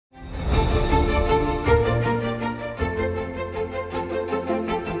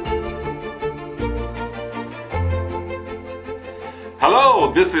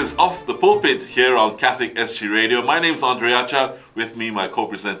Hello, this is Off The Pulpit here on Catholic SG Radio. My name's Andreacha, with me my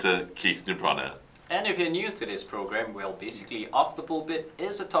co-presenter Keith Nibrana. And if you're new to this program, well, basically Off The Pulpit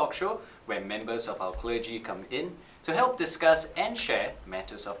is a talk show where members of our clergy come in to help discuss and share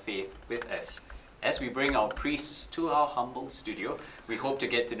matters of faith with us. As we bring our priests to our humble studio, we hope to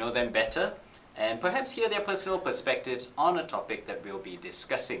get to know them better and perhaps hear their personal perspectives on a topic that we'll be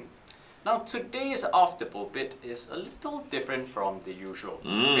discussing. Now, today's Off The Pulpit is a little different from the usual.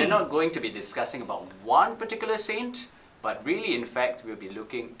 We're not going to be discussing about one particular saint, but really, in fact, we'll be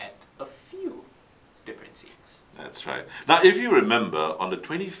looking at a few different saints. That's right. Now, if you remember, on the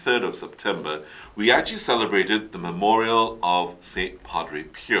 23rd of September, we actually celebrated the memorial of Saint Padre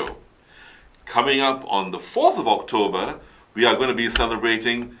Pio. Coming up on the 4th of October, we are going to be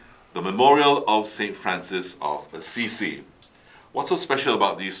celebrating the memorial of Saint Francis of Assisi. What's so special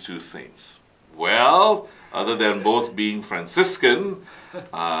about these two saints? Well, other than both being Franciscan,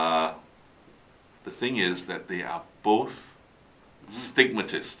 the thing is that they are both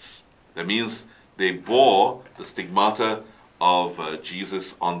stigmatists. That means they bore the stigmata of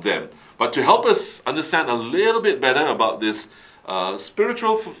Jesus on them. But to help us understand a little bit better about this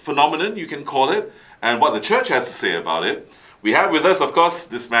spiritual phenomenon, you can call it, and what the Church has to say about it, we have with us, of course,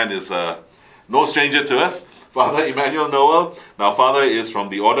 this man is no stranger to us, Father Emmanuel Noel. Now, Father is from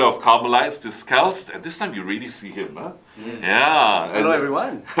the Order of Carmelites, Discalced, and this time you really see him, huh? Yeah. Hello,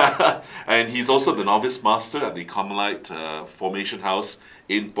 everyone. And he's also the Novice Master at the Carmelite Formation House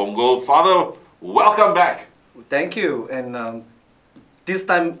in Punggol. Father, welcome back. Thank you. And this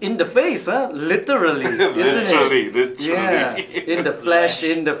time in the face, huh? Literally, isn't literally. Yeah, in the flesh,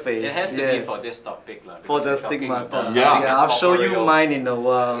 in the face. It has to be for this topic. For the stigmata. Yeah. I'll show you mine in a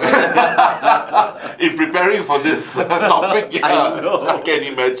while. In preparing for this topic, I can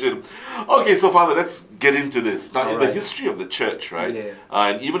imagine. Okay, so Father, let's get into this. Now, in the history of the Church, right,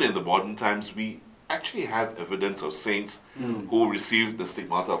 and even in the modern times, we actually have evidence of saints who received the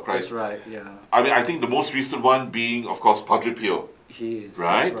stigmata of Christ. That's right, yeah. I mean, I think the most recent one being, of course, Padre Pio. He is,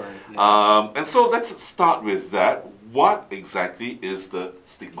 right? That's right, yeah. And so let's start with that. What exactly is the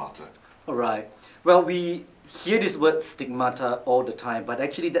stigmata? All right. Well, we hear this word stigmata all the time, but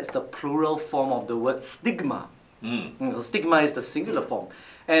actually that's the plural form of the word stigma. So stigma is the singular form.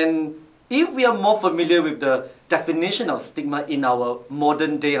 And if we are more familiar with the definition of stigma in our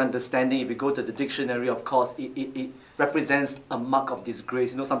modern day understanding, if we go to the dictionary, of course, it represents a mark of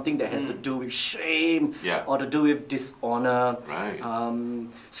disgrace, something that has to do with shame or to do with dishonor. Right.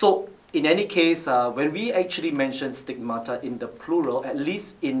 So in any case, when we actually mention stigmata in the plural, at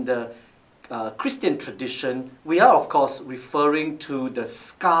least in the Christian tradition, we are of course referring to the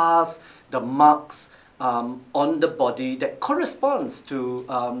scars, the marks on the body that corresponds to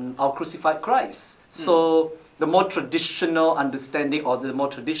our crucified Christ. So the more traditional understanding or the more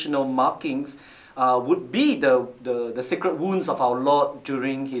traditional markings would be the sacred wounds of our Lord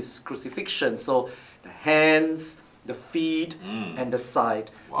during his crucifixion. So the hands, the feet, and the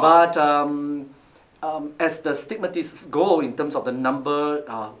side. But as the stigmatists go in terms of the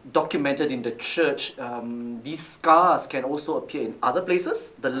number documented in the Church, these scars can also appear in other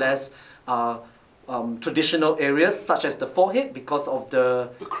places, the less traditional areas such as the forehead because of the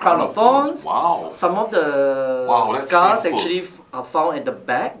crown of thorns. Wow. Some of the scars painful. actually are found at the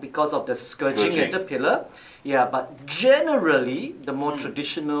back because of the scourging at the pillar. Yeah, but generally the more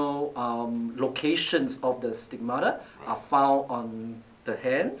traditional locations of the stigmata are found on the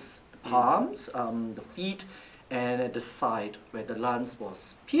hands, the palms, the feet, and at the side where the lance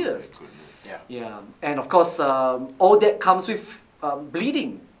was pierced. Yeah, and of course all that comes with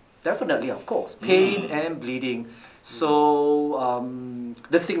bleeding. Definitely, of course, pain and bleeding. So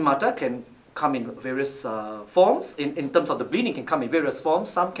the stigmata can come in various forms. In terms of the bleeding, can come in various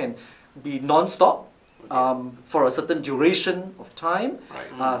forms. Some can be non-stop for a certain duration of time.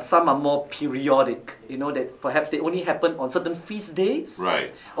 Some are more periodic. That perhaps they only happen on certain feast days,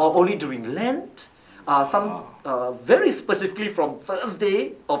 or only during Lent. Some very specifically from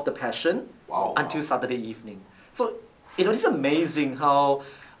Thursday of the Passion until Saturday evening. So it's amazing how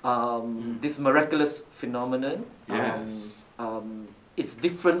this miraculous phenomenon, it's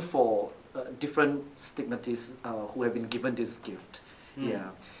different for different stigmatists who have been given this gift.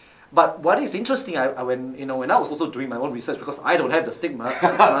 But what is interesting, when I was also doing my own research, because I don't have the stigma,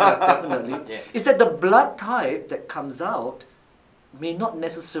 definitely, is that the blood type that comes out may not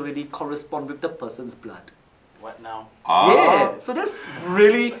necessarily correspond with the person's blood. What now? Yeah, so that's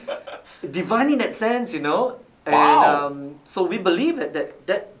really divine in that sense, And so we believe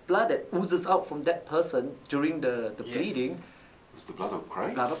that blood that oozes out from that person during the bleeding is the blood of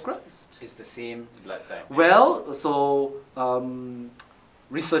Christ. Blood of Christ. It's the same blood type. Well, so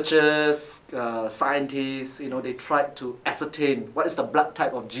researchers, scientists, you know, they tried to ascertain what is the blood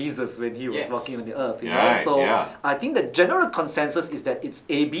type of Jesus when he was walking on the earth. You know? So I think the general consensus is that it's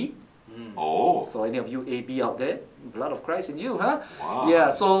AB. Oh. So any of you AB out there, blood of Christ in you, huh? Wow. Yeah.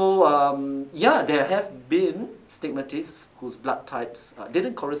 So yeah, there have been stigmatists whose blood types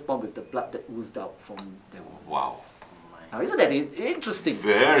didn't correspond with the blood that oozed out from their wounds. Wow. Now, isn't that interesting?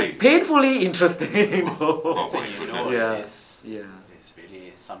 Very. Painfully interesting. That's when you know Yes. there's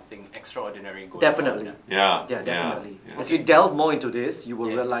really something extraordinary going Definitely. on. Yeah. Yeah, definitely. Yeah. As we delve more into this, you will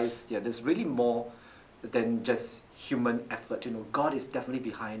Yes. realize, there's really more than just human effort. You know, God is definitely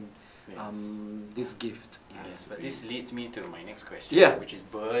behind this gift. Yes, but this leads me to my next question, which is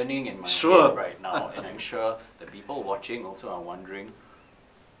burning in my head right now, and I'm sure the people watching also are wondering,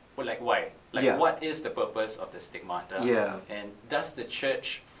 well, like why? Like what is the purpose of the stigmata? Yeah. And does the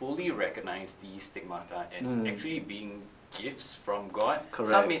church fully recognize these stigmata as actually being gifts from God?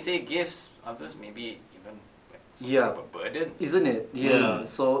 Correct. Some may say gifts, others maybe even like some sort of a burden. Isn't it? Yeah.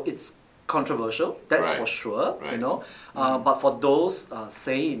 So it's controversial, that's for sure, you know. But for those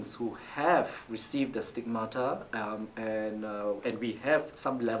saints who have received the stigmata and we have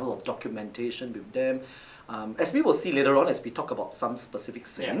some level of documentation with them, as we will see later on as we talk about some specific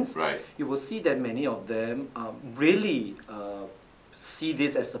saints, you will see that many of them really see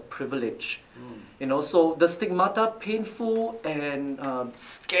this as a privilege. You know, so the stigmata, painful and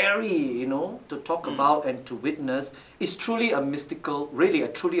scary, you know, to talk about and to witness, is truly a mystical,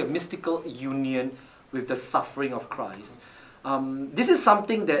 truly a mystical union with the suffering of Christ. This is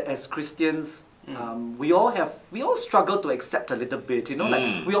something that as Christians, we all struggle to accept a little bit, you know,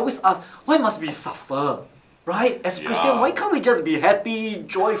 like we always ask, why must we suffer? Right? As Christian, why can't we just be happy,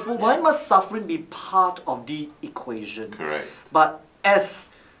 joyful? Why must suffering be part of the equation? Correct. But as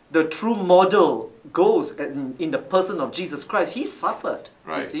the true model goes in the person of Jesus Christ, he suffered,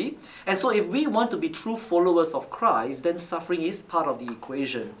 you see? And so if we want to be true followers of Christ, then suffering is part of the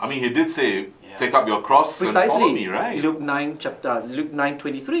equation. I mean, he did say, take up your cross and follow me, right? Luke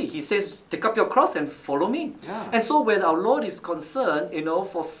 9:23, he says, take up your cross and follow me. And so when our Lord is concerned, you know,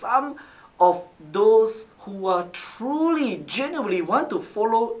 for some of those who are truly, genuinely want to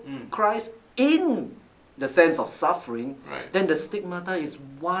follow Christ in the sense of suffering, then the stigmata is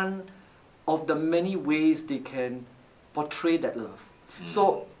one of the many ways they can portray that love.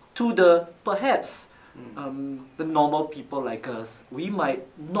 So to the, perhaps, the normal people like us, we might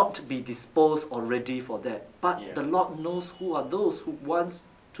not be disposed or ready for that. But the Lord knows who are those who want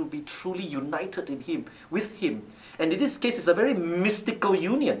to be truly united in Him, with Him. And in this case, it's a very mystical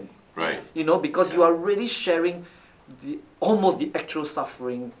union. You know, because you are really sharing almost the actual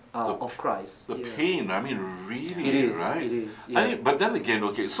suffering of Christ. The pain, I mean, really, it is, right? It is, But then again,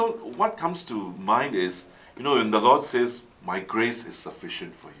 okay, so what comes to mind is, you know, when the Lord says, my grace is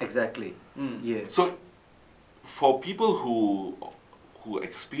sufficient for you. Exactly. So, for people who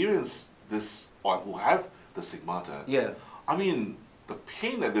experience this, or who have the stigmata, I mean, the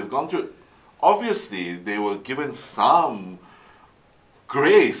pain that they've gone through, obviously, they were given some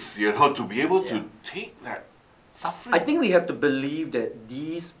grace, you know, to be able to take that suffering. I think we have to believe that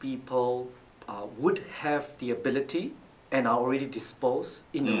these people would have the ability and are already disposed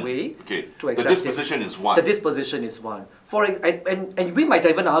in a way to accept the disposition is one. The disposition is one. And we might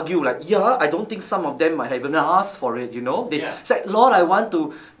even argue like, I don't think some of them might even ask for it, you know. They say, Lord, I want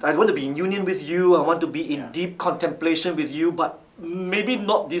to be in union with you, I want to be in deep contemplation with you, but maybe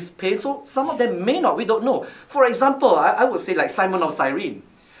not this pain. So some of them may not, we don't know. For example, I would say like Simon of Cyrene.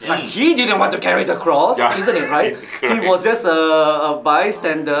 Like he didn't want to carry the cross, isn't it, right? He was just a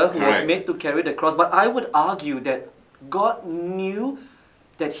bystander who was made to carry the cross. But I would argue that God knew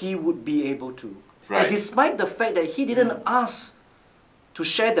that he would be able to. And despite the fact that he didn't ask to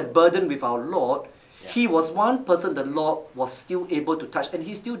share the burden with our Lord, he was one person the Lord was still able to touch, and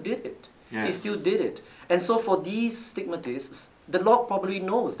he still did it. He still did it. And so for these stigmatists, the Lord probably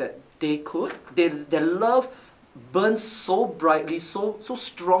knows that they could, their love burns so brightly, so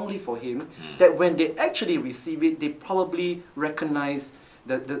strongly for him, that when they actually receive it, they probably recognize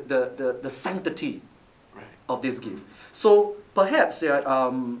the sanctity of this gift. So perhaps,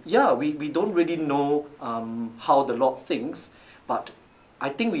 we don't really know how the Lord thinks, but I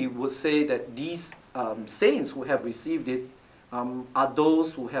think we would say that these saints who have received it are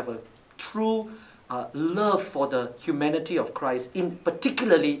those who have a true love for the humanity of Christ,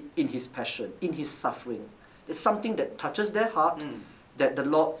 particularly in his passion, in his suffering. It's something that touches their heart, that the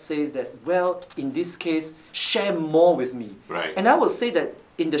Lord says that, well, in this case, share more with me. And I will say that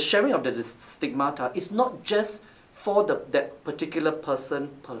in the sharing of the stigmata, it's not just for that particular person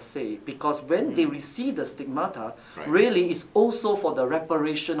per se, because when they receive the stigmata, Right. really it's also for the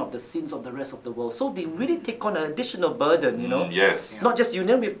reparation of the sins of the rest of the world. So they really take on an additional burden, you know. Yes. Not just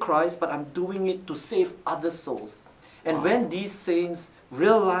union with Christ, but I'm doing it to save other souls. And Wow. when these saints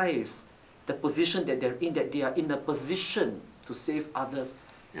realize the position that they're in, that they are in a position to save others,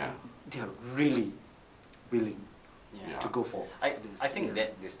 Yeah. they are really willing Yeah. to go for I this. think yeah. that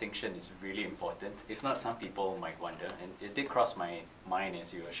distinction is really important. If not, some people might wonder, and it did cross my mind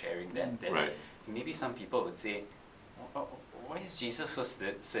as you were sharing that, that Right. maybe some people would say, why is Jesus so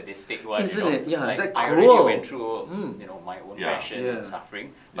sadistic one? Isn't you know? it? Yeah, like, it's like I cruel. already went through Mm. you know, my own Yeah. passion Yeah. and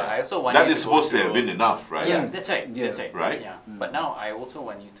suffering, but Yeah. I also want That you is to go supposed to through- have been enough, right? Yeah, that's right. Yeah. That's right. Right? Yeah. Mm. But now I also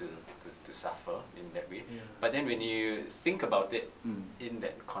want you to suffer in that way. Yeah. But then when you think about it Mm. in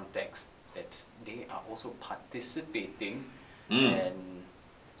that context, that they are also participating Mm. and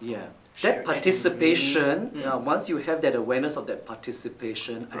Yeah, Share that it. participation, Mm. once you have that awareness of that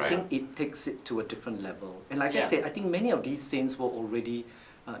participation, I Right. think it takes it to a different level. And like I Yeah. said, I think many of these saints were already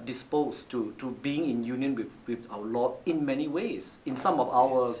disposed to being in union with our Lord in many ways. In some of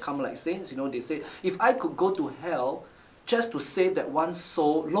our Yes. Carmelite saints, you know, they say, if I could go to hell just to save that one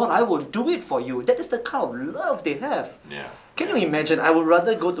soul, Lord, I will do it for you. That is the kind of love they have. Yeah. Can you imagine? I would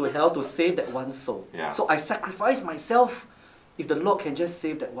rather go to hell to save that one soul. Yeah. So I sacrifice myself if the Lord can just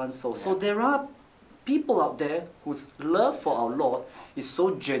save that one soul. So Yeah. there are people out there whose love for our Lord is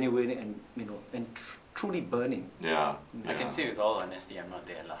so genuine and, you know, and truly burning. Yeah. I can say with all honesty, I'm not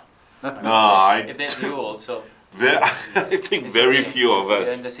there lah. No, I If that's you also, I think it's very okay. few It's of okay. We're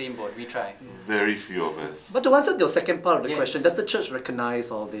us. in the same boat. We try. Very few of us. But to answer your second part of the Yes. question, does the church recognize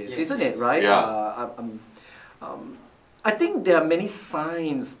all this? Yes, Isn't yes. it, right? Yeah. I think there are many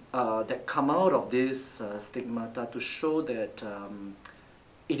signs that come out of this stigmata to show that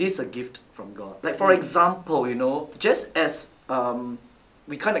it is a gift from God. Like, for example, you know, just as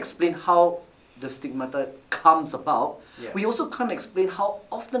we can't explain how the stigmata comes about, Yeah. we also can't explain how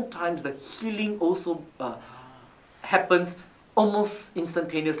oftentimes the healing also happens almost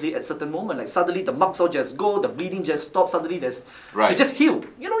instantaneously at certain moment. Like suddenly the marks all just go, the bleeding just stops, suddenly there's Right. it just healed.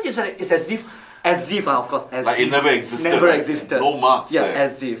 You know, it's as if of course, as Like it if never existed, Never right? existed. No marks Yeah, there.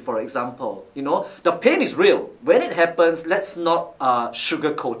 as if, for example, you know, the pain is real. When it happens, let's not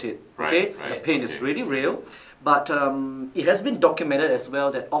sugarcoat it. Okay, Right, the right. pain is Okay. really real. But it has been documented as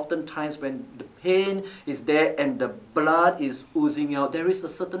well that oftentimes when the pain is there and the blood is oozing out, there is a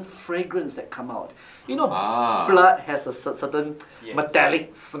certain fragrance that come out. You know, Ah. blood has a certain Yes.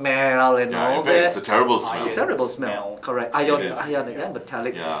 metallic smell and Yeah, all in fact, that. it's a terrible smell. It's a terrible Smell. smell. Correct. It Ion, is. yeah,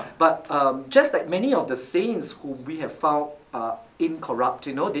 metallic. Yeah. But just like many of the saints whom we have found incorrupt,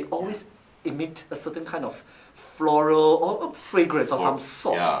 you know, they always emit a certain kind of floral or fragrance of some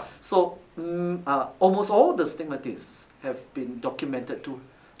sort. Yeah. So almost all the stigmatists have been documented to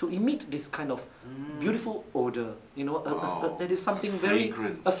emit this kind of beautiful odor. You know, Wow. that is something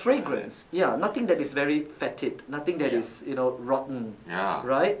Fragrance, a fragrance. Yeah, nothing that is very fetid, nothing that Yeah. is, you know, rotten. Yeah.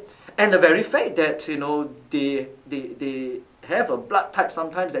 Right? And the very fact that, you know, they have a blood type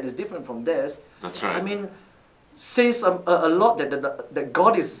sometimes that is different from theirs, That's right. I mean, says a lot that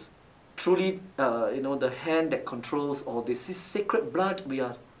God is truly, you know, the hand that controls all this. This sacred blood we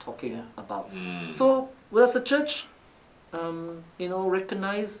are talking Yeah. about. Mm. So, will as a church, you know,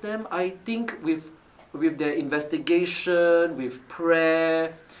 recognize them? I think with their investigation, with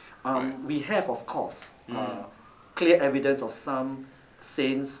prayer, Right. we have, of course, clear evidence of some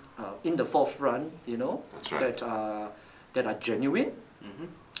saints in the forefront, you know, That's right. that are genuine Mhm.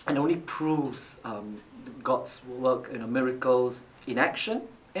 and only proves God's work, you know, miracles in action.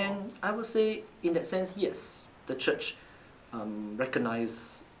 And I would say, in that sense, yes, the church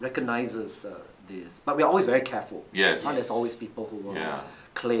recognizes this. But we are always very careful. Yes. There's always people who will Yeah.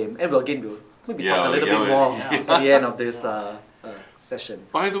 claim, and we'll maybe Yeah, talk a little yeah, bit yeah. more Yeah. at the end of this session.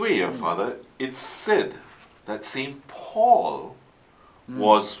 By the way, Father, it's said that Saint Paul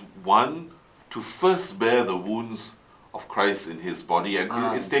was one to first bear the wounds of Christ in his body, and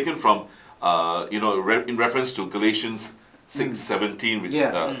it's taken from, you know, in reference to Galatians 6:17, which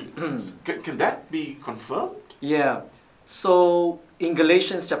Yeah. can that be confirmed? Yeah. So in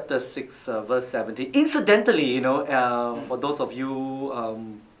Galatians chapter 6, verse 17, incidentally, you know, for those of you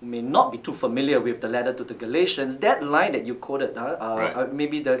who may not be too familiar with the letter to the Galatians, that line that you quoted, Right.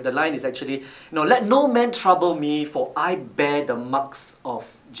 maybe the line is actually, you know, let no man trouble me, for I bear the marks of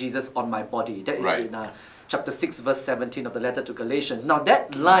Jesus on my body. That is Right. in chapter 6, verse 17 of the letter to Galatians. Now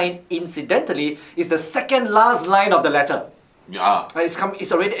that line, incidentally, is the second last line of the letter. Yeah.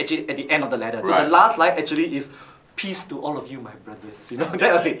 It's already actually at the end of the letter. So Right. the last line actually is peace to all of you, my brothers. You know,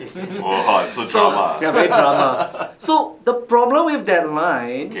 that was it. Oh, so drama. Yeah, very drama. So the problem with that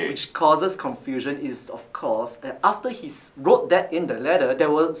line, Okay. which causes confusion, is of course after he wrote that in the letter,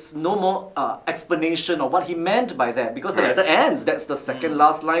 there was no more explanation of what he meant by that, because the Right. letter ends. That's the second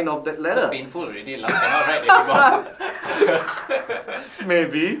last line of that It's letter. painful already. Love cannot write anymore.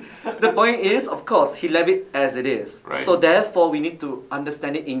 Maybe. The point is, of course, he left it as it is. Right. So therefore, we need to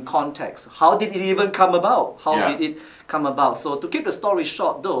understand it in context. How did it even come about? How Yeah. did it come about? So to keep the story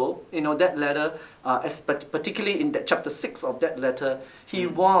short, though, you know, that letter, particularly in that chapter 6 of that letter, he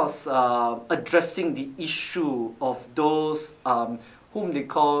was addressing the issue of those whom they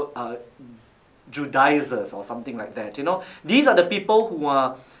call Judaizers or something like that. You know, these are the people who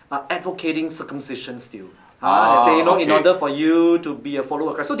are advocating circumcision still. They say, you know, in okay. order for you to be a follower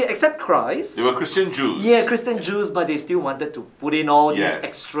of Christ. So they accept Christ. They were Christian Jews. Yeah, Christian Jews, but they still wanted to put in all these Yes.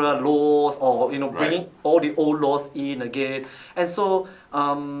 extra laws, or, you know, bringing Right. all the old laws in again. And so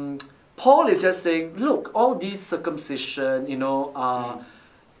Paul is just saying, look, all these circumcision, you know,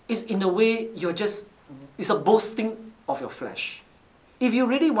 is in a way it's a boasting of your flesh. If you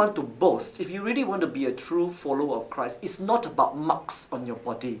really want to boast, if you really want to be a true follower of Christ, it's not about marks on your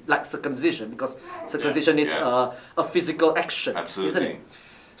body, like circumcision, because circumcision is Yes. a physical action, Absolutely. isn't it?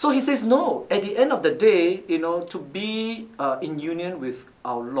 So he says, no, at the end of the day, you know, to be in union with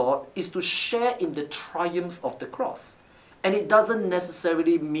our Lord is to share in the triumph of the cross. And it doesn't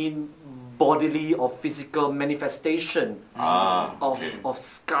necessarily mean bodily or physical manifestation of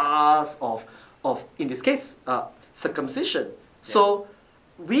scars, of in this case, circumcision. So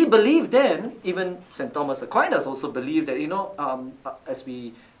we believe then, even St. Thomas Aquinas also believed that, you know, as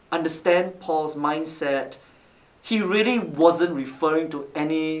we understand Paul's mindset, he really wasn't referring to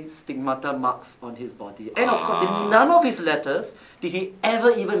any stigmata marks on his body. And of course, in none of his letters did he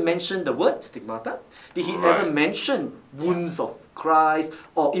ever even mention the word stigmata. Did he ever mention wounds of Christ,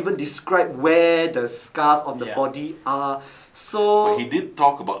 or even describe where the scars on the body are? So But he did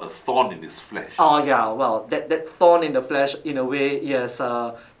talk about the thorn in his flesh. oh yeah, well, that thorn in the flesh, in a way, yes,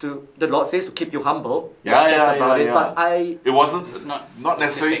 the Lord says to keep you humble. That's about it. But It wasn't It's not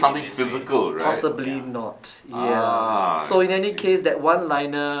necessarily specific something in this way. physical, right? possibly not. Yeah. So in I any see. case, that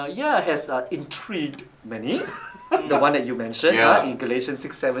one-liner, has intrigued many. The one that you mentioned, in Galatians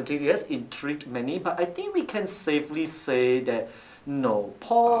 6:17, yes, intrigued many. But I think we can safely say that no,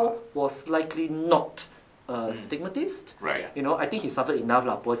 Paul was likely not a stigmatist. Right. You know, I think he suffered enough,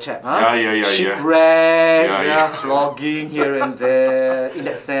 poor chap. Yeah. Shipwreck, Yeah. flogging here and there, in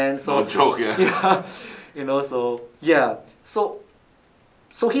that sense. So, No joke, yeah. you know, so yeah, so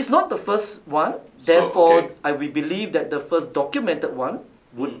he's not the first one. Therefore, we believe that the first documented one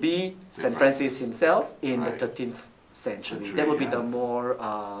would be Saint Francis himself in the 13th century. That would be the more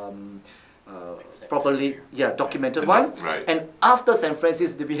properly documented one. Right. And after Saint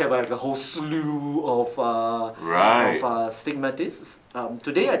Francis, we have a whole slew of stigmatists.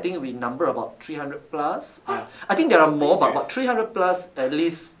 Today, I think we number about 300 plus. I think there are more, but about 300 plus at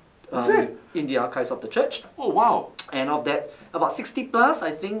least in the archives of the church. Oh, wow. And of that, about 60 plus,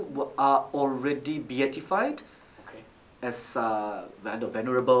 I think, are already beatified as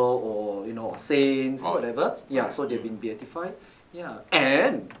venerable, or or saints, whatever. Yeah, so they've been beatified. Yeah,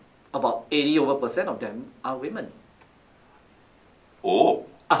 and about 80% of them are women. Oh.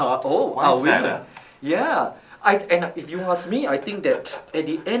 Why are is women. that, Yeah, and if you ask me, I think that at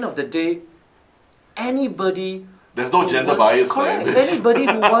the end of the day, anybody. There's no gender bias there. Correct. Anybody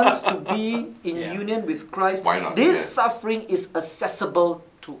who wants to be in union with Christ, Why not? this Yes. suffering is accessible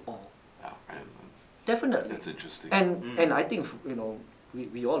to all. Yeah, and Definitely. that's interesting. And I think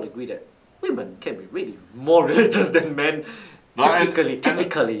we all agree that women can be really more religious than men.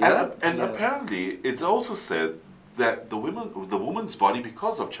 Typically, and apparently it's also said that the woman's body,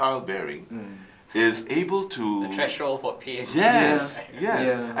 because of childbearing, is able to The threshold for pain. Yes.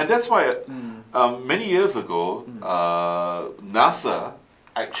 Yeah. And that's why many years ago, NASA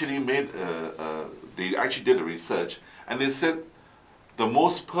actually they actually did a research, and they said the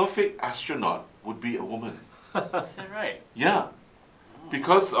most perfect astronaut would be a woman. Is that right? Yeah,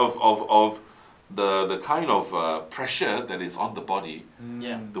 because of the kind of pressure that is on the body.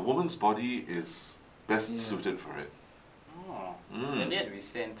 Yeah. The woman's body is best suited for it. Oh. And yet we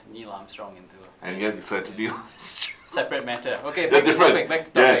sent Neil Armstrong into And yet it's certainly separate matter. Okay, They're back to different. topic. Back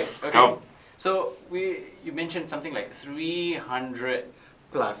to topic. Yes, Okay. come. So you mentioned something like 300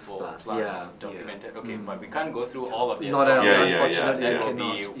 Plus, people documented. Okay, but we can't go through all of this. Not at all. Yeah, Unfortunately, That I will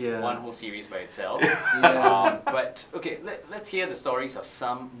be cannot. Yeah. one whole series by itself. Yeah. But okay, let's hear the stories of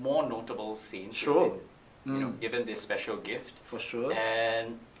some more notable saints. Sure. who've been, given this special gift. For sure.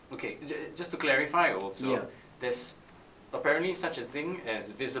 And okay, just to clarify also, there's apparently such a thing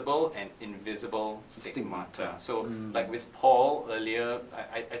as visible and invisible stigmata. So, like with Paul earlier,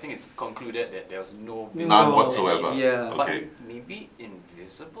 I think it's concluded that there was no visible None whatsoever. Yeah. But Okay. maybe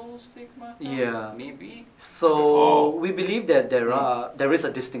invisible stigmata? Yeah. Maybe? So we believe that there is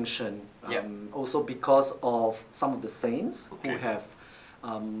a distinction, Yeah. also because of some of the saints who Okay. have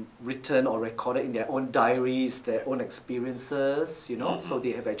written or recorded in their own diaries their own experiences, you know. So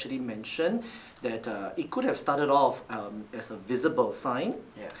they have actually mentioned that it could have started off as a visible sign,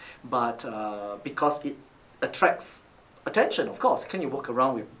 Yeah. but because it attracts attention, of course. Can you walk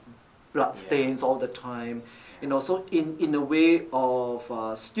around with blood stains all the time? You know, so in a way of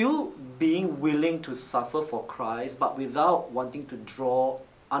still being willing to suffer for Christ, but without wanting to draw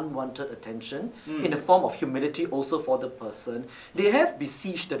unwanted attention, in a form of humility also for the person, they have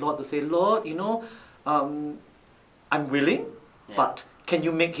beseeched the Lord to say, Lord, you know, I'm willing, but can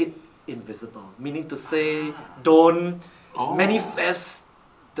you make it invisible? Meaning to say, don't manifest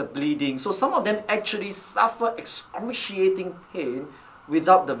the bleeding. So some of them actually suffer excruciating pain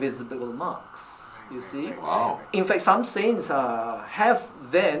without the visible marks, you see. Wow. In fact, some saints have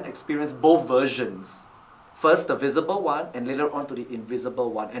then experienced both versions. First the visible one and later on to the invisible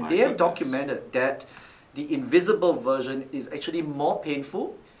one. And My they have goodness. documented that the invisible version is actually more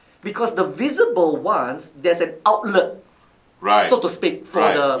painful because the visible ones, there's an outlet, Right. so to speak, for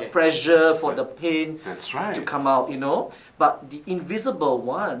Right. the Yes. pressure, for the pain That's right. to come out, you know. But the invisible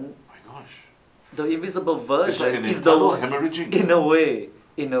one, My gosh. the invisible It's version like an is the internal one, hemorrhaging. in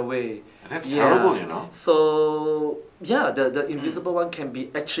a way. That's terrible, you know. So yeah, the invisible one can be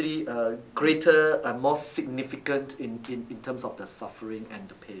actually greater and more significant in terms of the suffering and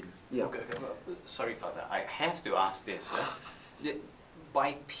the pain. Yeah. Okay, sorry, Father. I have to ask this.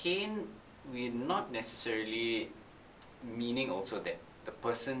 By pain, we're not necessarily meaning also that the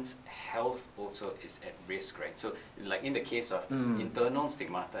person's health also is at risk, right? So, like in the case of internal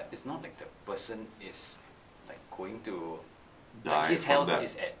stigmata, it's not like the person is like going to, like Die his from health that.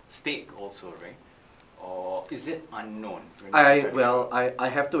 is at stake also, right? Or is it unknown? We're not I entirely sure. I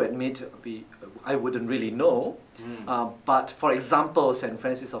have to admit I wouldn't really know, but for example, Saint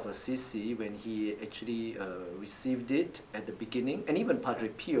Francis of Assisi, when he actually received it at the beginning, and even Padre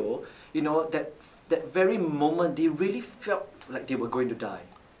Pio, you know, that very moment they really felt like they were going to die,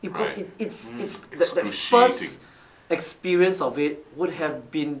 because Right. it's the Excruciating. first experience of it would have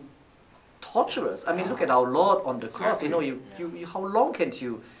been torturous. I mean, look at our Lord on the cross. You know, you how long can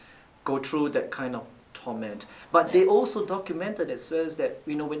you go through that kind of torment? But they also documented as well as that,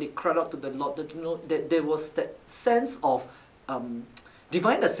 you know, when they cried out to the Lord, that, you know, that there was that sense of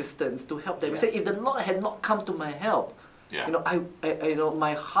divine assistance to help them. He said, if the Lord had not come to my help, you know, I you know,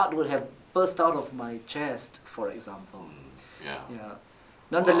 my heart would have burst out of my chest, for example. Yeah.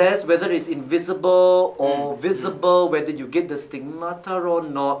 Nonetheless, whether it's invisible or visible, whether you get the stigmata or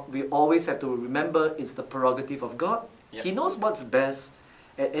not, we always have to remember it's the prerogative of God. He knows what's best.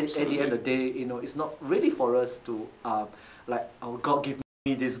 At the end of the day, you know, it's not really for us to like, oh, God give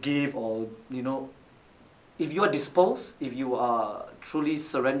me this gift, or, you know, if you are disposed, if you are truly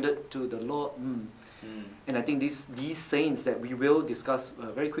surrendered to the Lord, and I think these saints that we will discuss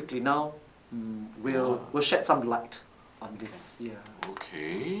very quickly now will shed some light on this.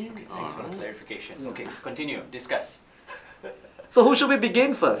 Okay. Thanks for the clarification. Okay, continue. Discuss. So who should we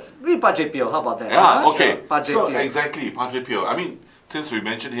begin first? Maybe Padre Pio, how about that? Yeah, huh? okay. Padre So Pio. exactly, Padre Pio. I mean, since we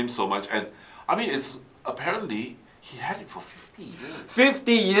mentioned him so much, and I mean, it's apparently he had it for 50 years.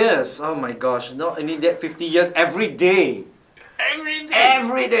 50 years! Oh my gosh, not only that, 50 years every day. Every day.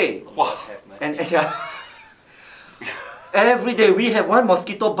 Every day. Lord have mercy. And yeah. Every day we have one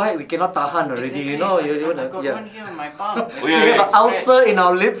mosquito bite, we cannot tahan already. Exactly. You know, I got yeah. one here on my palm. We have an ulcer in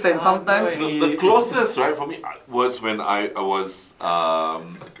our lips, and Oh, sometimes boy. we. The closest, right, for me was when I was I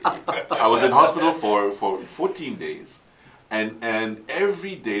was in hospital for 14 days, and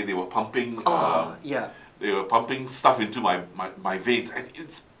every day they were pumping they were pumping stuff into my veins, and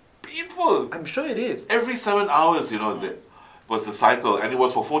it's painful. I'm sure it is. Every 7 hours, you know, was the cycle, and it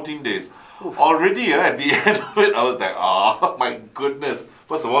was for 14 days. Already, at the end of it, I was like, oh my goodness.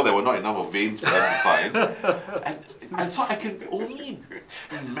 First of all, there were not enough of veins for them to find. And so I can only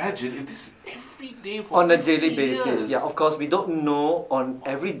imagine if this is every day for On a 50 daily basis, years. yeah. Of course, we don't know on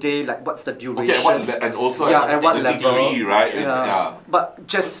every day, like, what's the duration. Okay, and also at what the level. degree, right? And, Yeah. But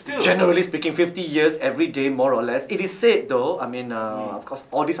just still. generally speaking, 50 years every day, more or less. It is said, though, I mean, of course,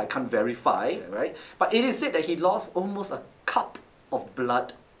 all this I can't verify, right? But it is said that he lost almost a cup of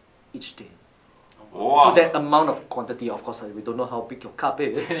blood each day. Wow. to that amount of quantity. Of course, we don't know how big your cup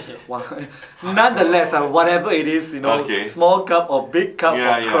is. Nonetheless, whatever it is, Okay. small cup or big cup,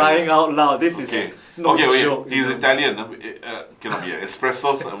 for crying out loud, this is no joke. He's Italian. Cannot be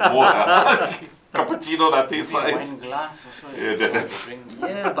espressos, more cappuccino, latte size. Wine glass also.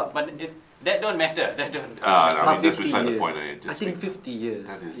 Yeah, but that don't matter. That don't. I mean, that's 50 beside the years. point. I think 50 years.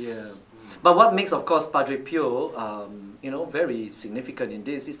 That is, yeah. But what makes, of course, Padre Pio, very significant in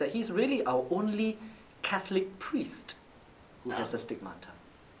this is that he's really our only Catholic priest who has the stigmata.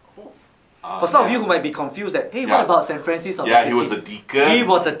 For some of you who might be confused that, hey, what about St. Francis of Assisi? Yeah, he was a deacon. He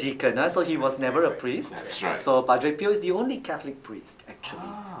was a deacon, so he was never a priest. That's right. So Padre Pio is the only Catholic priest, actually.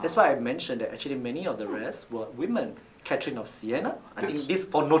 That's why I mentioned that actually many of the rest were women. Catherine of Siena, I think these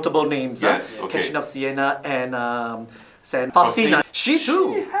for notable names. Yes, okay. Catherine of Siena and Saint Faustina. She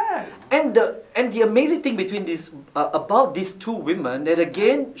too. And the amazing thing between these about these two women that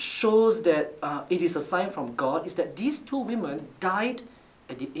again shows that it is a sign from God is that these two women died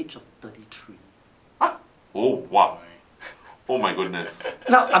at the age of 33. Oh wow! Oh my goodness!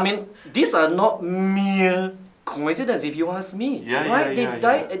 Now I mean these are not mere coincidence, if you ask me. They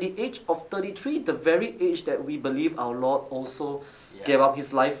died at the age of 33, the very age that we believe our Lord also gave up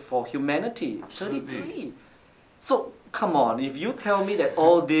his life for humanity. Absolutely. 33. So come on, if you tell me that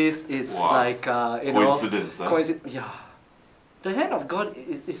all this is like coincidence, coincidence, yeah. The hand of God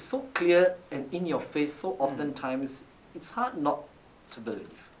is so clear and in your face so oftentimes it's hard not to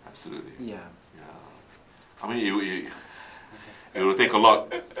believe. Absolutely. Yeah. I mean, it will take a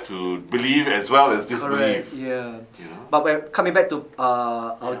lot to believe as well as disbelieve. Correct, yeah. But we're coming back to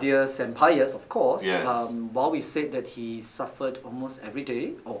our dear St. Pius, of course. Yes. While we said that he suffered almost every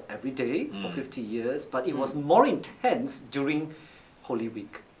day for 50 years, but it was more intense during Holy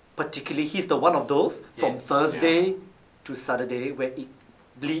Week. Particularly, he's the one of those from Thursday to Saturday where it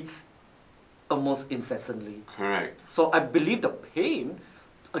bleeds almost incessantly. Correct. So I believe the pain,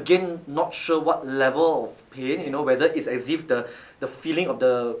 again, not sure what level of pain, whether it's as if the feeling of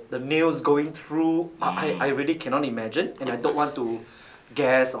the nails going through, I really cannot imagine, and I don't want to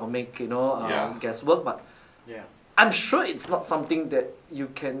guess or make, guesswork, but I'm sure it's not something that you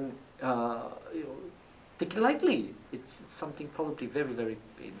can take it lightly. It's something probably very, very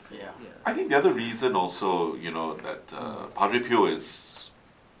painful. I think the other reason also, that Padre Pio is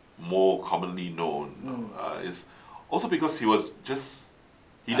more commonly known is also because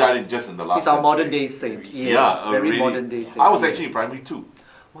he died just in the last century. He's our modern century. day saint. Very really, modern day saint. I was actually in primary 2.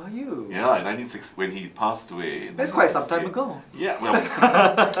 Were you? Yeah, in 1960 when he passed away. That's quite some time ago. Yeah, well,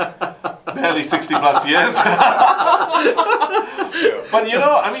 barely 60 plus years. But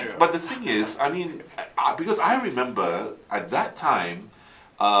but the thing is, because I remember at that time,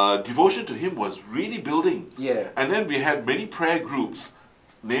 devotion to him was really building. Yeah. And then we had many prayer groups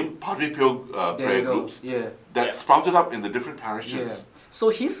named Padre Pio prayer groups that sprouted up in the different parishes. Yeah. So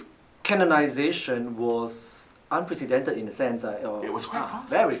his canonization was unprecedented in a sense. It was quite fast.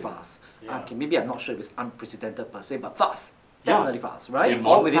 Very fast. Okay, maybe I'm not sure if it's unprecedented per se, but fast. Definitely fast, right? In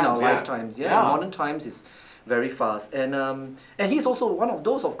All within times, our lifetimes. In modern times is very fast. And he's also one of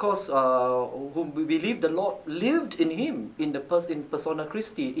those, of course, whom we believe the Lord lived in him, in persona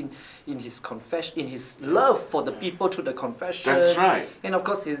Christi, in his confession, in his love for the people through the confession. That's right. And of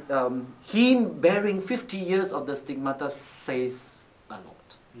course, him bearing 50 years of the stigmata says a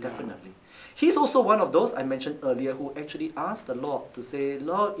lot, definitely. He's also one of those I mentioned earlier who actually asked the Lord to say,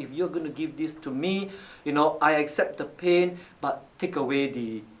 Lord, if you're going to give this to me, I accept the pain, but take away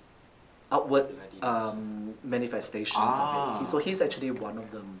the outward manifestations of it. So he's actually one of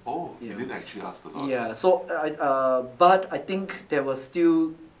them. Oh, he didn't actually ask the Lord. Yeah, so, but I think there were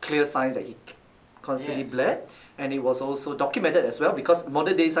still clear signs that he constantly bled. And it was also documented as well, because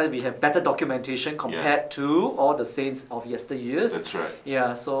modern day science we have better documentation compared to all the saints of yesteryears. That's right.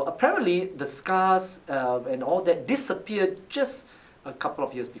 Yeah, so apparently the scars and all that disappeared just a couple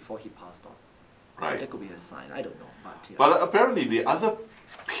of years before he passed on. Right. So that could be a sign, I don't know. But apparently the other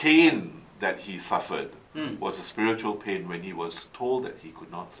pain that he suffered was a spiritual pain when he was told that he could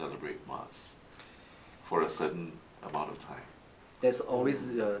not celebrate Mass for a certain amount of time. There's always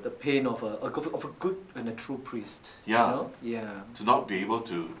the pain of a good and a true priest. Yeah. Yeah. To not be able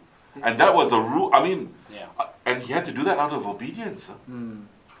to, and that was a rule. And he had to do that out of obedience. And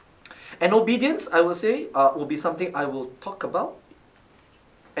obedience, I will say, will be something I will talk about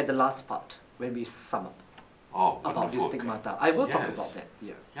at the last part when we sum up about this stigmata. I will talk about that.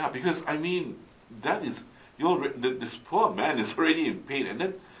 Yeah. Yeah, because that is this poor man is already in pain, and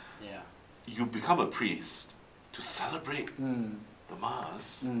then you become a priest to celebrate the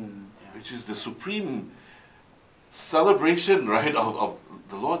Mass, which is the supreme celebration, right, of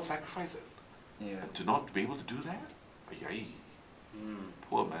the Lord's sacrifice. Yeah. And to not be able to do that? Ay,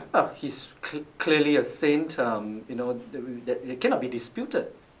 poor man. He's clearly a saint, you know, that it cannot be disputed,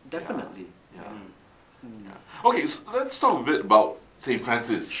 definitely. Yeah. Yeah. Okay, so let's talk a bit about St.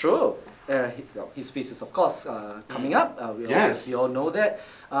 Francis. Sure. His feast is, of course, coming up. We all know that.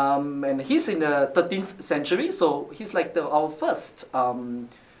 And he's in the 13th century, so he's like our first,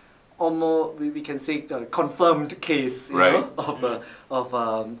 almost we can say, confirmed case, you know, of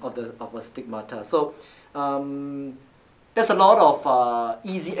a stigmata. So there's a lot of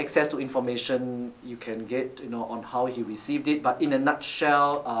easy access to information you can get, you know, on how he received it. But in a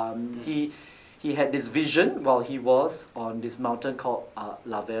nutshell, he had this vision while he was on this mountain called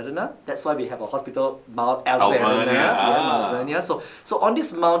La Verna. That's why we have a hospital, Mount Alvernia. Mount Alvernia. So on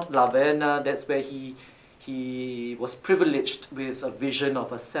this Mount La Verna, that's where he was privileged with a vision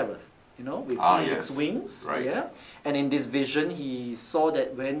of a seraph, you know, with 6 wings. Right. Yeah. And in this vision, he saw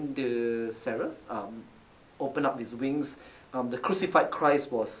that when the seraph opened up his wings, the crucified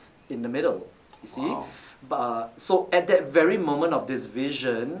Christ was in the middle. You see. Wow. So at that very moment of this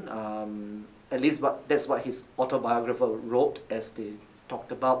vision, at least that's what his autobiographer wrote as they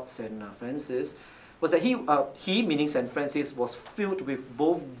talked about St. Francis, was that he, meaning St. Francis, was filled with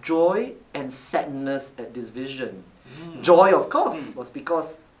both joy and sadness at this vision. Joy, of course, was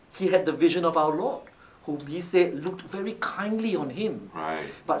because he had the vision of our Lord, whom he said looked very kindly on him. Right.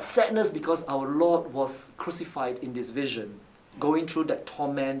 But sadness because our Lord was crucified in this vision, going through that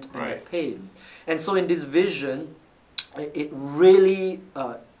torment and that pain. And so in this vision, it really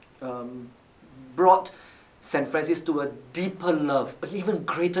brought St. Francis to a deeper love, an even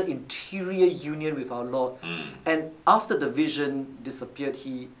greater interior union with our Lord. And after the vision disappeared,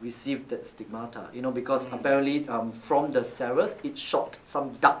 he received that stigmata, you know, because apparently from the seraph, it shot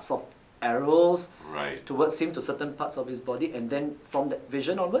some darts of arrows towards him to certain parts of his body, and then from that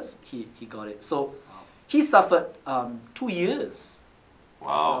vision onwards, he got it. So he suffered 2 years.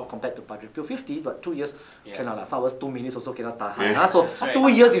 Wow. Compared to Padre Pio, 50, but 2 years, cannot lah. Some hours, 2 minutes also cannot tahan. Yeah. So 2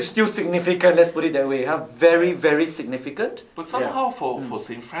 years is still significant, let's put it that way. Very, very significant. But somehow for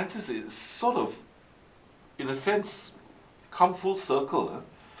St. Francis, it's sort of, in a sense, come full circle.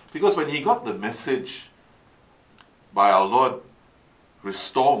 Because when he got the message by our Lord,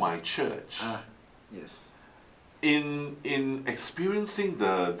 restore my church, yes, in experiencing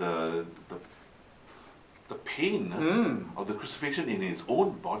the pain of the crucifixion in his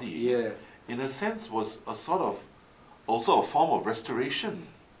own body, in a sense, was a sort of also a form of restoration.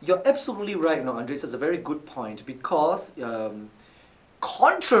 You're absolutely right, no, Andres. It's a very good point, because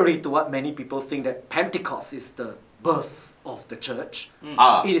contrary to what many people think, that Pentecost is the birth of the church,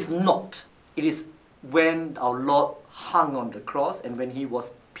 it is not. It is when our Lord hung on the cross and when he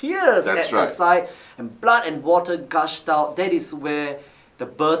was pierced at the side and blood and water gushed out. That is where the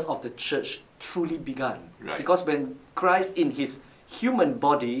birth of the church truly begun. Because when Christ in his human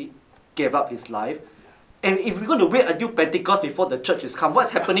body gave up his life, and if we're going to wait until Pentecost before the church is come, what's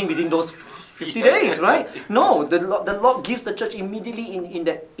happening within those 50 days, right? No, the Lord gives the church immediately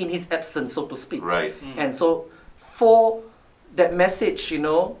in his absence, so to speak. And so for that message, you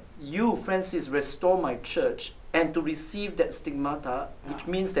know, you, Francis, restore my church, and to receive that stigmata, which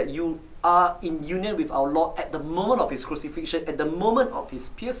means that you are in union with our Lord at the moment of his crucifixion, at the moment of his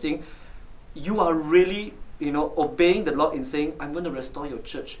piercing, you are really, you know, obeying the Lord in saying, I'm going to restore your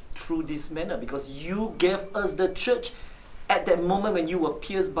church through this manner, because you gave us the church at that moment when you were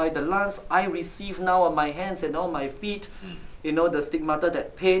pierced by the lance. I receive now on my hands and on my feet, you know, the stigmata,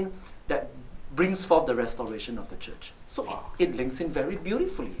 that pain that brings forth the restoration of the church. So it links in very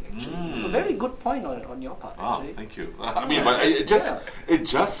beautifully, actually. It's a very good point on your part, actually. Thank you. I mean, but it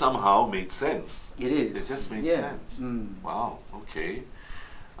just somehow made sense. It is. It just made sense. Wow, okay.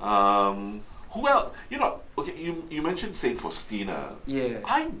 Who else? You know, okay, you mentioned Saint Faustina. Yeah.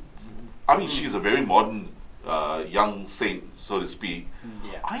 I mean, she's a very modern young saint, so to speak.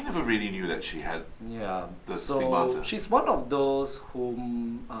 I never really knew that she had the stigmata. She's one of those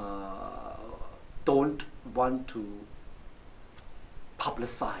whom don't want to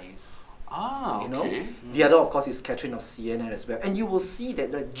publicize. You know? The other, of course, is Catherine of Siena as well. And you will see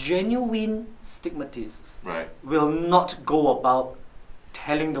that the genuine stigmatists will not go about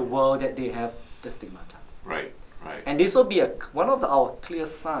telling the world that they have the stigmata. And this will be one of our clear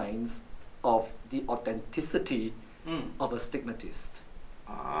signs of the authenticity of a stigmatist.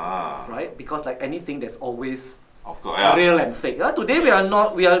 Right? Because like anything, there's always real and fake. Today we are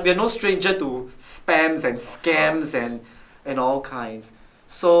no stranger to spams and scams and all kinds.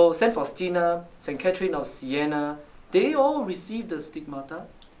 So Saint Faustina, Saint Catherine of Siena, they all received the stigmata,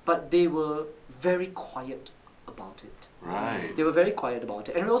 but they were very quiet about about it. Right. They were very quiet about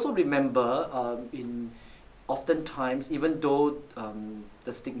it. And we also remember oftentimes, even though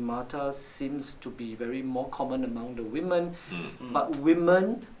the stigmata seems to be very more common among the women, but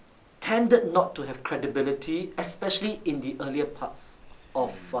women tended not to have credibility, especially in the earlier parts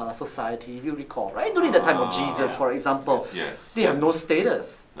of society, if you recall, right? During the time of Jesus, for example, Yes. they have no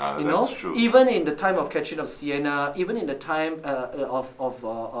status. You know, that's true. even in the time of Catherine of Siena, even in the time of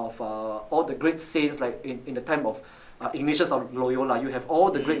all the great saints, like in the time of Ignatius of Loyola, you have all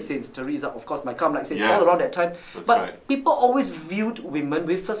the great saints, Teresa, of course, my Carmelite saints, all around that time. That's but right. people always viewed women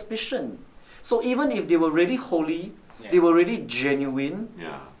with suspicion. So even if they were really holy, they were really genuine,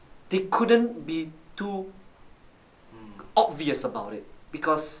 they couldn't be too obvious about it,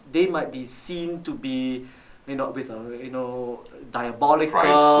 because they might be seen to be, you know, with a, you know, diabolical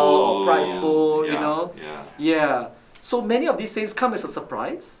or prideful, you know. So many of these things come as a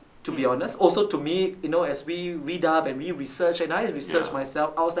surprise, to be honest. Also to me, you know, as we read up and we research, and I researched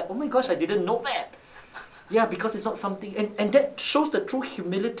myself, I was like, oh my gosh, I didn't know that. Because it's not something, and that shows the true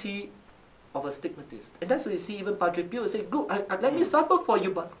humility of a stigmatist. And that's what you see even Padre Pio say, look, let me suffer for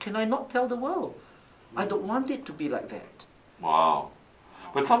you, but can I not tell the world? I don't want it to be like that. Wow.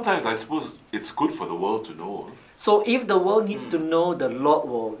 But sometimes I suppose it's good for the world to know. So if the world needs to know, the Lord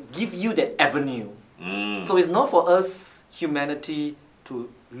will give you that avenue. So it's not for us, humanity, to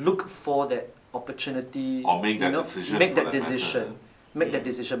look for that opportunity or make that decision. Make that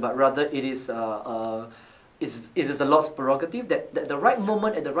decision, but rather it is it is the Lord's prerogative that the right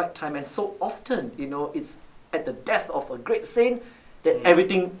moment at the right time. And so often, you know, it's at the death of a great saint that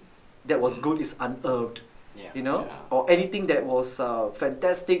everything that was good is unearthed. You know, or anything that was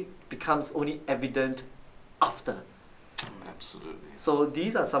fantastic becomes only evident after. Absolutely. So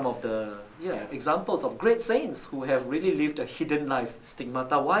these are some of the examples of great saints who have really lived a hidden life,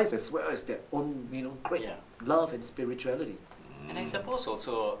 stigmata-wise, as well as their own, you know, great love and spirituality. And I suppose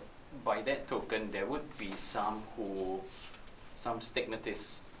also, by that token, there would be some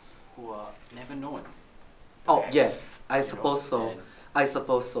stigmatists who are never known. Oh Perhaps, yes, I suppose so. I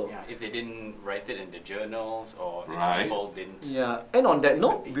suppose so. Yeah, if they didn't write it in the journals, or people didn't. Yeah, and on that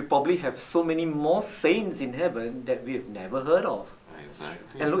note, we probably have so many more saints in heaven that we've never heard of.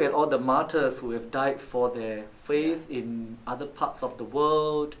 Exactly. And look at all the martyrs who have died for their faith in other parts of the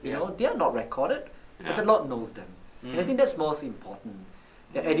world. You know, they are not recorded, but the Lord knows them. And I think that's most important.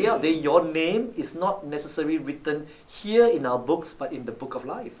 At the end of the day, your name is not necessarily written here in our books, but in the book of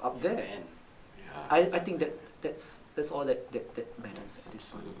life up there. I think that's all that matters at this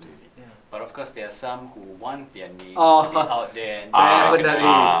point. But of course, there are some who want their names to be out there and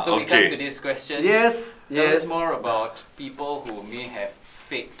definitely. So we come to this question. Tell us more about people who may have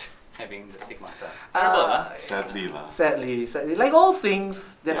faked having the stigmata. Sadly. Like all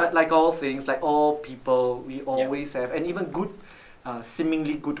things, like all people, we always have, and even good,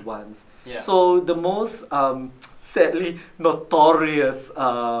 seemingly good ones. So the most sadly notorious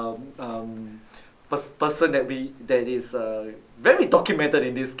person that is very documented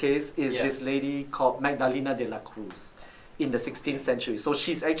in this case is this lady called Magdalena de la Cruz in the 16th century. So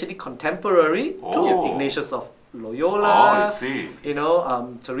she's actually contemporary to Ignatius of Loyola, I see. You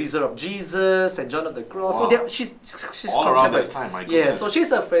know, Teresa of Jesus and John of the Cross. So she's all around that time, my goodness. so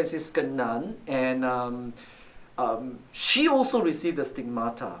she's a Franciscan nun, and she also received the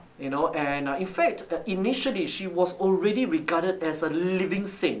stigmata, you know, and in fact, initially she was already regarded as a living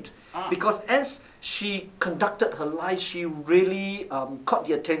saint, because as she conducted her life, she really caught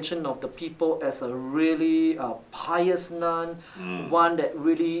the attention of the people as a really pious nun, one that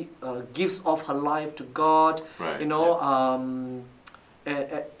really gives off her life to God, you know,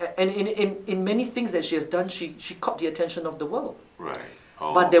 and in many things that she has done, she caught the attention of the world.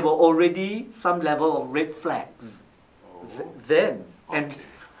 But there were already some level of red flags then. And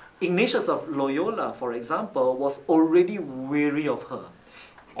Ignatius of Loyola, for example, was already wary of her.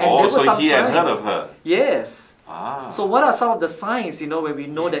 And so he had heard of her? Yes. So what are some of the signs, you know, when we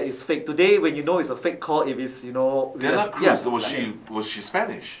know that it's fake? Today, when you know it's a fake call, if it's, you know... De la Cruz, was she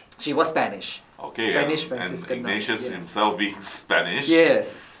Spanish? She was Spanish. Okay, Spanish and Franciscan Ignatius himself being Spanish?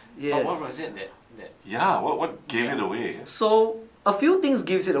 Yes. But what was it that... what gave it away? So, a few things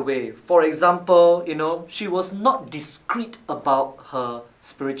gives it away. For example, you know, she was not discreet about her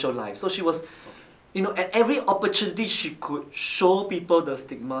spiritual life. So she was, you know, at every opportunity she could show people the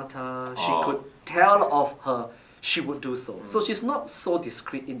stigmata, she could tell of her, she would do so. So she's not so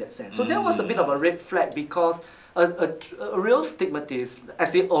discreet in that sense. So that was a bit of a red flag, because a real stigmatist,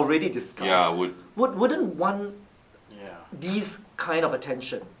 as we already discussed, wouldn't want these kind of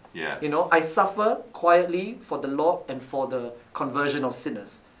attention. You know, I suffer quietly for the Lord and for the conversion of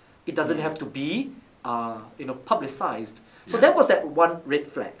sinners. It doesn't have to be publicized. So Yeah. that was that one red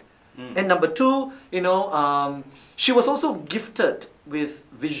flag. And number two, she was also gifted with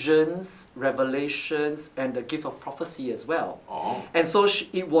visions, revelations, and the gift of prophecy as well. Oh. And so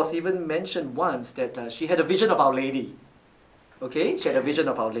it was even mentioned once that she had a vision of Our Lady. Okay, she had a vision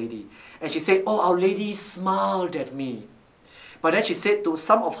of Our Lady. And she said, "Oh, Our Lady smiled at me." But then she said to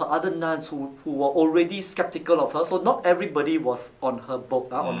some of her other nuns who were already skeptical of her, so not everybody was on her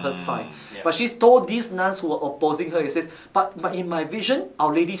boat, on her side. Yeah. But she's told these nuns who were opposing her, it says, but in my vision,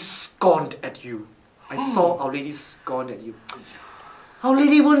 Our Lady scorned at you. I saw Our Lady scorned at you. Our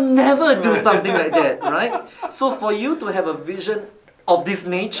Lady will never do something like that, right? So for you to have a vision of this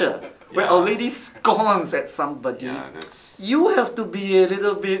nature, where Our Lady scorns at somebody, you have to be a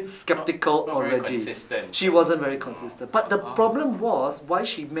little bit skeptical not already. very consistent. She wasn't very consistent. But the problem was, why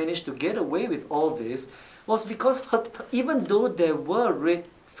she managed to get away with all this was because even though there were red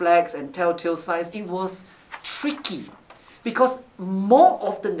flags and telltale signs, it was tricky. Because more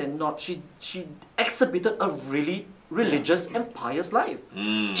often than not, she exhibited a really religious and pious life.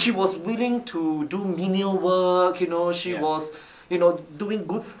 She was willing to do menial work, she was doing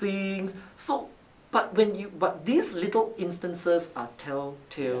good things. So, but these little instances are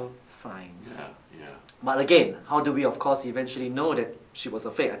telltale signs. Yeah. But again, how do we, of course, eventually know that she was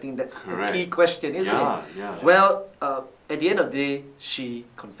a fake? I think that's the key question, isn't it? Yeah. Well, at the end of the day, she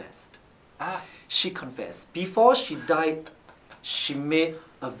confessed. She confessed. Before she died, she made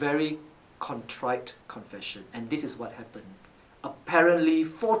a very contrite confession. And this is what happened. Apparently,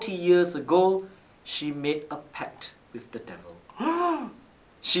 40 years ago, she made a pact with the devil.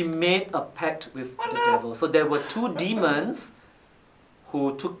 She made a pact with the devil. So there were two demons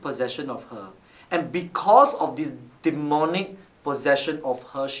who took possession of her. And because of this demonic possession of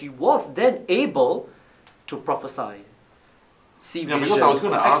her, she was then able to prophesy. See visions, because I was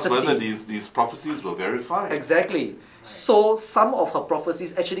going to ask ecstasy. whether these prophecies were verified. Exactly. So some of her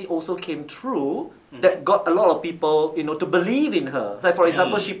prophecies actually also came true that got a lot of people, to believe in her. Like for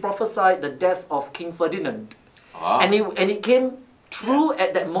example, she prophesied the death of King Ferdinand. And it came true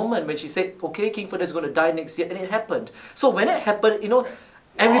at that moment when she said, okay, King Ferdinand is going to die next year, and it happened. So when it happened,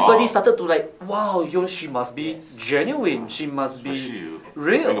 everybody started to wow, she must be genuine. She must be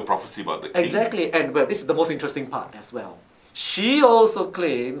real. A prophecy about the king. Exactly. And well, this is the most interesting part as well. She also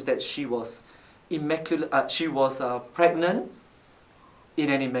claims that she was immaculate. She was pregnant in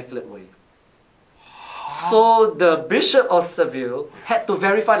an immaculate way. So the Bishop of Seville had to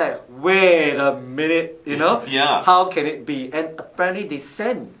verify, wait a minute, how can it be? And apparently they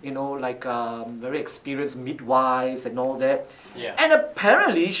sent, very experienced midwives and all that. Yeah. And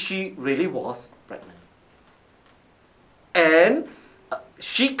apparently she really was pregnant. And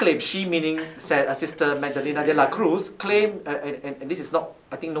she claimed, she meaning Sister Magdalena de la Cruz, claimed, and this is not,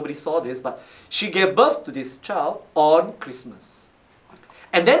 I think nobody saw this, but she gave birth to this child on Christmas.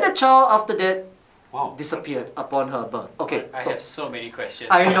 And then the child after that disappeared upon her birth. Okay, I have so many questions.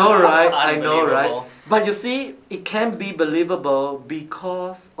 I know, right? I know, Unbelievable. right? But you see, it can be believable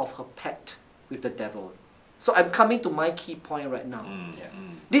because of her pact with the devil. So I'm coming to my key point right now.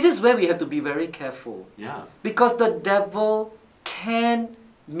 This is where we have to be very careful. Yeah. Because the devil can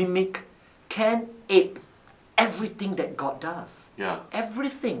mimic, can ape everything that God does. Yeah.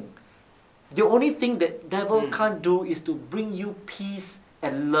 Everything. The only thing that devil can't do is to bring you peace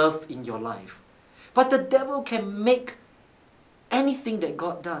and love in your life. But the devil can make anything that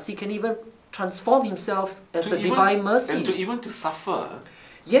God does. He can even transform himself as the divine mercy. And even to suffer.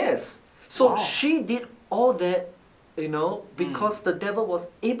 Yes. So she did all that, because the devil was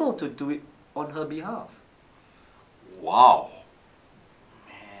able to do it on her behalf. Wow.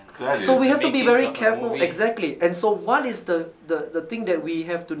 So we have to be very careful. Exactly. And so what is the thing that we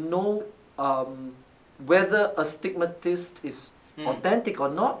have to know whether a stigmatist is authentic or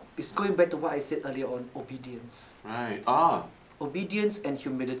not is going back to what I said earlier on, obedience. Right. Obedience and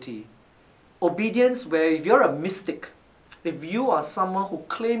humility. Obedience where if you're a mystic, if you are someone who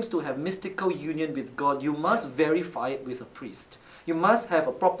claims to have mystical union with God, you must verify it with a priest. You must have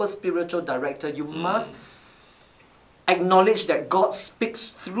a proper spiritual director. You must acknowledge that God speaks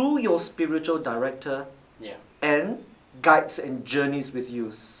through your spiritual director and guides and journeys with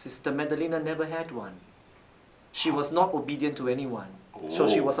you. Sister Magdalena never had one. She was not obedient to anyone. So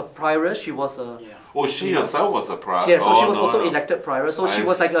she was a prioress, she was a... she herself was a prioress. Yeah, so she was also elected prioress. So she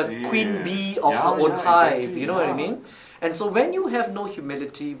was like a queen bee of her own hive, exactly, you know what I mean? And so when you have no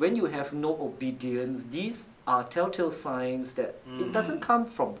humility, when you have no obedience, these are telltale signs that it doesn't come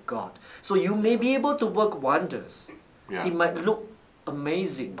from God. So you may be able to work wonders. It might look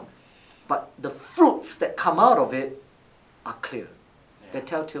amazing, but the fruits that come out of it are clear. They're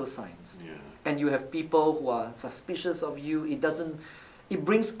telltale signs. and you have people who are suspicious of you, it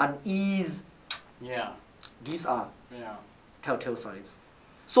brings unease. Yeah. These are Yeah. telltale signs.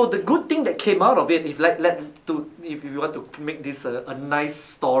 So the good thing that came out of it, if you want to make this a nice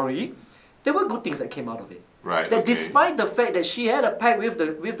story, there were good things that came out of it. Right. That okay. despite the fact that she had a pact with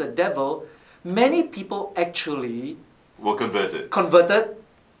the devil, many people actually were converted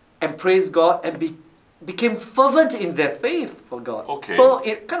and praised God and became fervent in their faith for God. Okay. So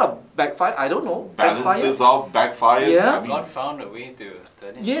it kind of backfired. I don't know. Balances off, backfires. Yeah. I mean, God found a way to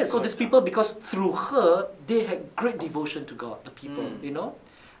turn it. Yeah, into so good, these people, because through her, they had great devotion to God, the people, you know.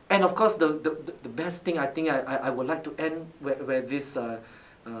 And of course, the best thing I think I would like to end where this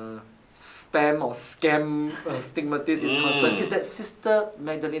spam or scam stigmatist is concerned is that Sister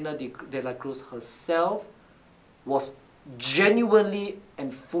Magdalena de la Cruz herself was genuinely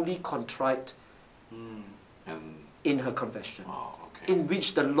and fully contrite and, in her confession, oh, okay. in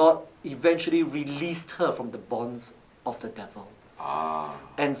which the Lord eventually released her from the bonds of the devil. Ah.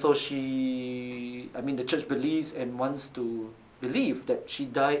 And so the church believes and wants to believe that she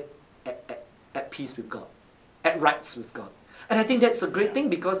died at peace with God, at rights with God. And I think that's a great thing,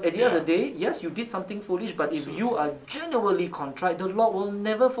 because at the end of the day, yes, you did something foolish, but if you are genuinely contrite, the Lord will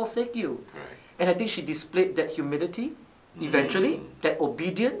never forsake you. Right. And I think she displayed that humility eventually, that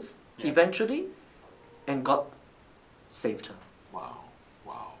obedience eventually, and God saved her. Wow.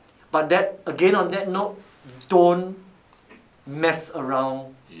 Wow. But that, again, on that note, don't mess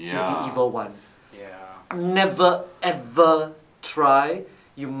around with the evil one. Yeah. Never ever try.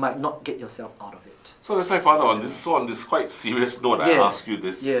 You might not get yourself out of it. So that's why, Father, on this quite serious note, I ask you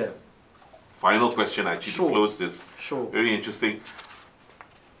this final question actually to close this very interesting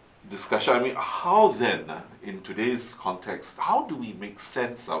discussion. I mean, how then, in today's context, how do we make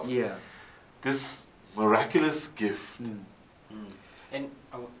sense of this miraculous gift? And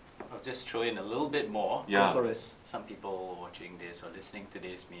I'll just throw in a little bit more. Yeah. Because some people watching this or listening to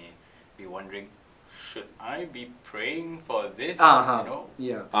this may be wondering, should I be praying for this? You know?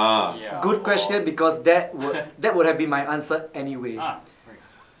 Yeah. Good question, because that would have been my answer anyway.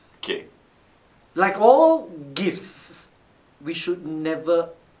 Okay. Like all gifts, we should never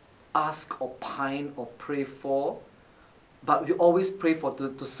ask or pine or pray for, but we always pray for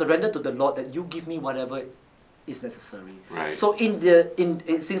to surrender to the Lord that you give me whatever is necessary. Right. So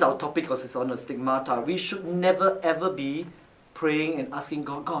since our topic is on the stigmata, we should never ever be praying and asking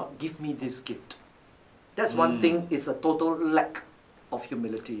God, give me this gift. That's one thing, is a total lack of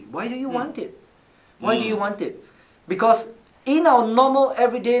humility. Why do you want it? Why do you want it? Because in our normal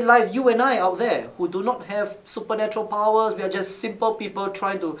everyday life, you and I out there who do not have supernatural powers, we are just simple people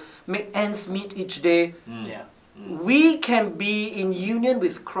trying to make ends meet each day. We can be in union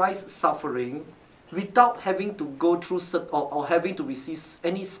with Christ's suffering without having to go through or having to receive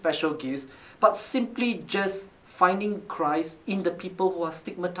any special gifts, but simply just finding Christ in the people who are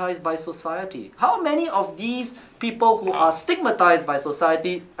stigmatized by society. How many of these people who are stigmatized by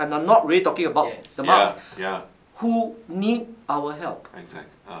society, and I'm not really talking about the marks, who need our help? Exactly.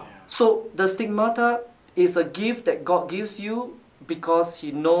 So the stigmata is a gift that God gives you because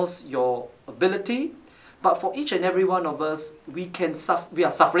He knows your ability. But for each and every one of us, we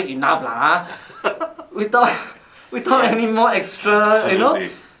are suffering enough without any more extra, you know.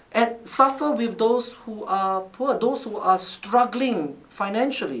 And suffer with those who are poor, those who are struggling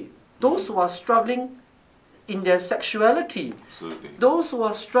financially, those who are struggling in their sexuality, those who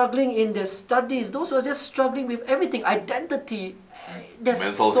are struggling in their studies, those who are just struggling with everything, identity,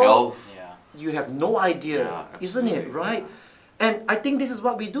 mental health. You have no idea, isn't it, right? And I think this is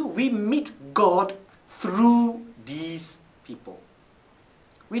what we do. We meet God through these people.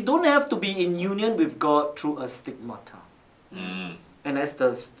 We don't have to be in union with God through a stigmata. And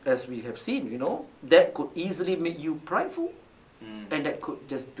as we have seen, you know, that could easily make you prideful, and that could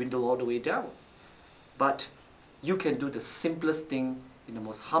just dwindle all the way down. But you can do the simplest thing in the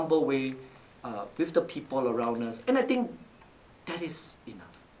most humble way with the people around us, and I think that is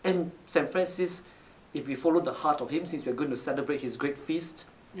enough. And St. Francis, if we follow the heart of him, since we're going to celebrate his great feast,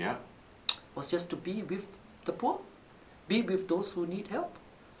 was just to be with the poor, be with those who need help.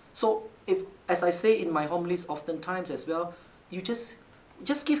 So if, as I say in my homilies oftentimes as well, you just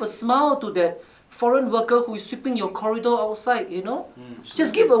give a smile to that foreign worker who is sweeping your corridor outside, you know.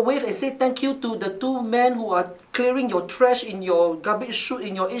 Just give a wave and say thank you to the 2 men who are clearing your trash in your garbage chute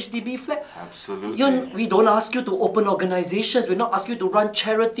in your HDB flat. Absolutely. We don't ask you to open organizations. We're not asking you to run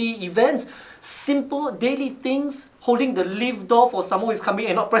charity events. Simple daily things, holding the lift door for someone who is coming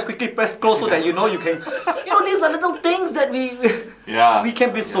and not quickly press close so that you know you can. You know, these are little things that we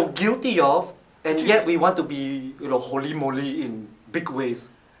can be so guilty of, and yet we want to be, you know, holy moly in big ways.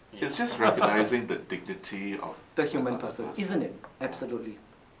 It's just recognizing the dignity of the human person, isn't it? Absolutely.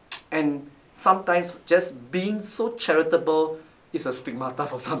 And sometimes just being so charitable is a stigmata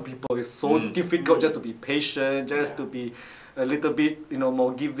for some people. It's so difficult just to be patient, just to be a little bit,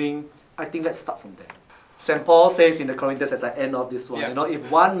 more giving. I think let's start from there. St. Paul says in the Corinthians, as I end off this one,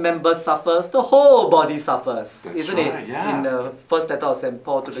 if one member suffers, the whole body suffers, isn't it? Yeah. In the first letter of St.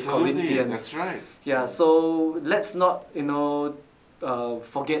 Paul to the Corinthians. That's right. Yeah, so let's not,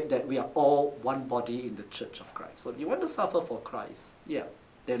 forget that we are all one body in the Church of Christ. So if you want to suffer for Christ,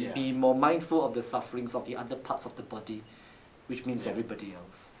 then be more mindful of the sufferings of the other parts of the body, which means everybody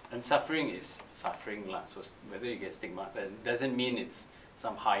else. And suffering is suffering. So whether you get stigmata, it doesn't mean it's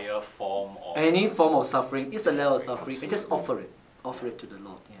some higher form of... Any form of suffering is a level of suffering, and just offer it. Offer it to the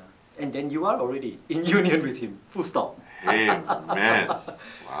Lord, and then you are already in union with Him. Full stop. Amen. Wow.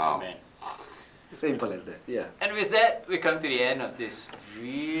 Amen. Simple as that, And with that, we come to the end of this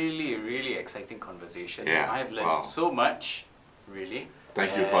really, really exciting conversation. I've learned so much, really.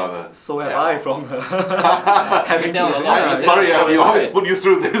 Thank you, Father. So have I from having to... I'm sorry, we always put you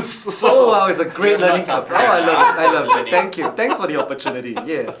through this. Oh, wow, it's a great learning curve. Oh, I love it. Thank you. Thanks for the opportunity.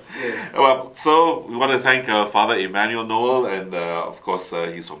 Yes. Well, so we want to thank Father Emmanuel Noel, and of course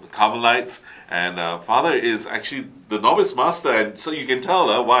he's from the Carmelites. And Father is actually the novice master, and so you can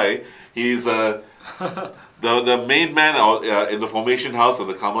tell why. He's the main man in the formation house of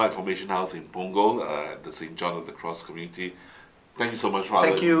the Carmelite Formation House in Punggol, the St. John of the Cross community. Thank you so much, Father.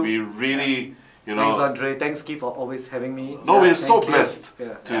 Thank you. We really, Thanks, Andre. Thanks, Keith, for always having me. No, we're so blessed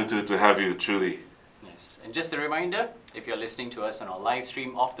to have you, truly. Yes, and just a reminder, if you're listening to us on our live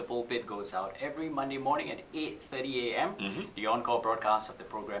stream, Off The Pulpit goes out every Monday morning at 8:30 a.m. The encore broadcast of the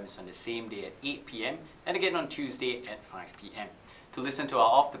program is on the same day at 8 p.m. and again on Tuesday at 5 p.m. To listen to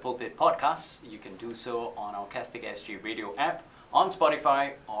our Off The Pulpit podcasts, you can do so on our Catholic SG Radio app, on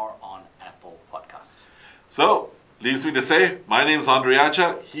Spotify, or on Apple Podcasts. So, leaves me to say, my name's Andre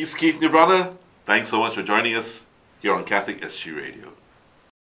Acha, he's Keith Nibrana. Thanks so much for joining us here on Catholic SG Radio.